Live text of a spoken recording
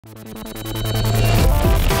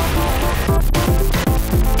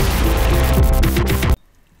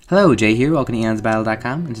Hello, Jay here, welcome to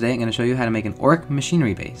EonsOfBattle.com, and today I'm going to show you how to make an orc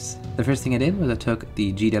machinery base. The first thing I did was I took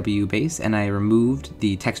the GW base and I removed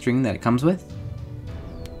the texturing that it comes with.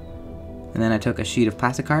 And then I took a sheet of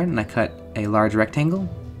plastic card and I cut a large rectangle.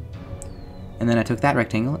 And then I took that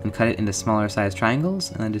rectangle and cut it into smaller sized triangles,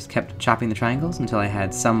 and I just kept chopping the triangles until I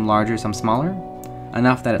had some larger, some smaller,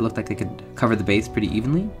 enough that it looked like they could cover the base pretty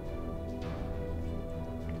evenly.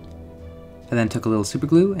 I then took a little super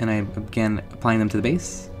glue and I began applying them to the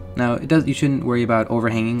base. Now, you shouldn't worry about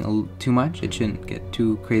overhanging too much. It shouldn't get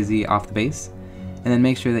too crazy off the base. And then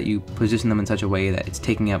make sure that you position them in such a way that it's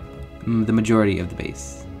taking up the majority of the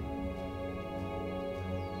base.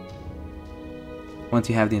 Once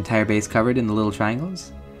you have the entire base covered in the little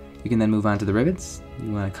triangles, you can then move on to the rivets.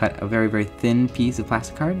 You want to cut a very, very thin piece of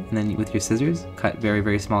plastic card, and then with your scissors, cut very,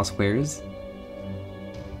 very small squares.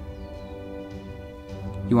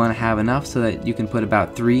 You want to have enough so that you can put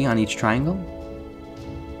about 3 on each triangle.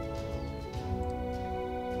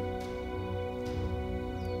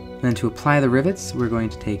 And then to apply the rivets, we're going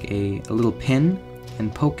to take a little pin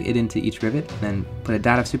and poke it into each rivet, and then put a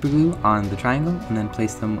dot of super glue on the triangle, and then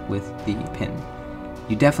place them with the pin.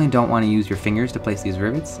 You definitely don't want to use your fingers to place these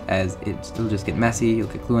rivets, as it'll just get messy, you'll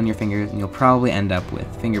get glue on your fingers, and you'll probably end up with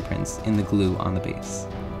fingerprints in the glue on the base.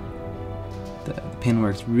 The pin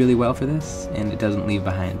works really well for this, and it doesn't leave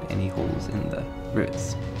behind any holes in the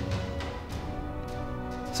rivets.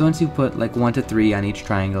 So once you've put like 1 to 3 on each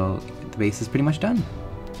triangle, the base is pretty much done.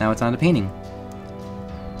 Now it's on to painting.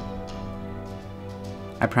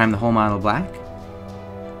 I primed the whole model black,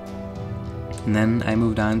 and then I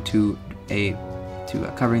moved on to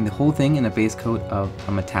covering the whole thing in a base coat of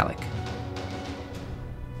a metallic.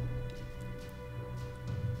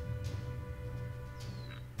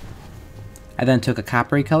 I then took a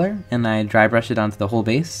coppery color and I dry brushed it onto the whole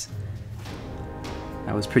base.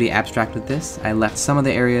 I was pretty abstract with this. I left some of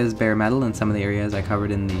the areas bare metal and some of the areas I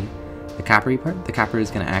covered in the coppery part. The copper is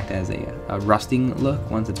going to act as a rusting look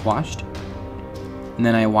once it's washed. And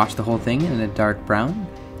then I washed the whole thing in a dark brown.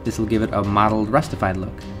 This will give it a mottled, rustified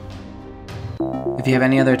look. If you have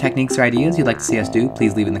any other techniques or ideas you'd like to see us do,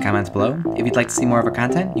 please leave it in the comments below. If you'd like to see more of our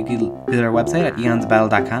content, you can visit our website at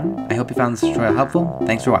EonsOfBattle.com. I hope you found this tutorial helpful.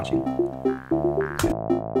 Thanks for watching.